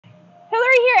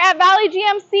here at Valley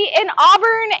GMC in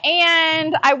Auburn,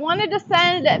 and I wanted to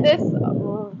send this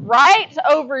right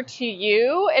over to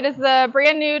you. It is the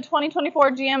brand new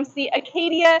 2024 GMC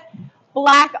Acadia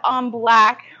black on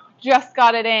black. Just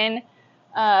got it in.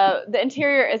 The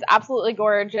interior is absolutely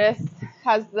gorgeous.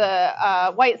 Has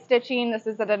the white stitching. This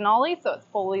is a Denali, so it's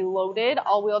fully loaded,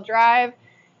 all-wheel drive.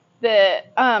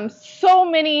 So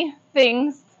many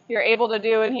things you're able to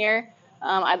do in here.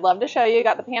 I'd love to show you.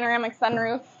 Got the panoramic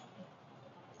sunroof.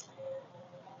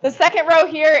 The second row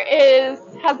here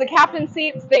has the captain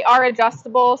seats. They are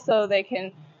adjustable, so they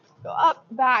can go up,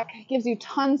 back. Gives you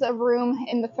tons of room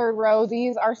in the third row.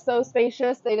 These are so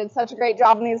spacious. They did such a great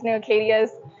job in these new Acadias.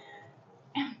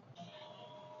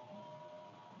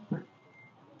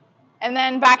 And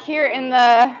then back here in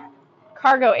the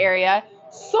cargo area,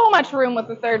 so much room with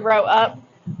the third row up.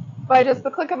 By just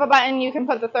the click of a button, you can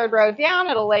put the third row down.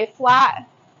 It'll lay flat.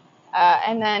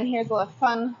 And then here's a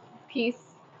fun piece.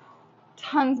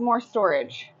 Tons more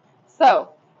storage. So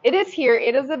it is here.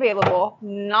 It is available.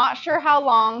 Not sure how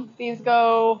long these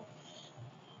go.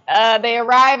 They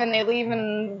arrive and they leave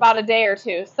in about a day or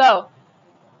two. So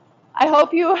I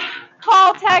hope you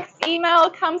call, text, email,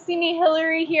 come see me,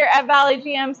 Hilary, here at Valley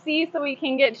GMC so we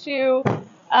can get you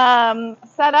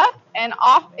set up and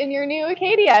off in your new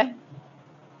Acadia.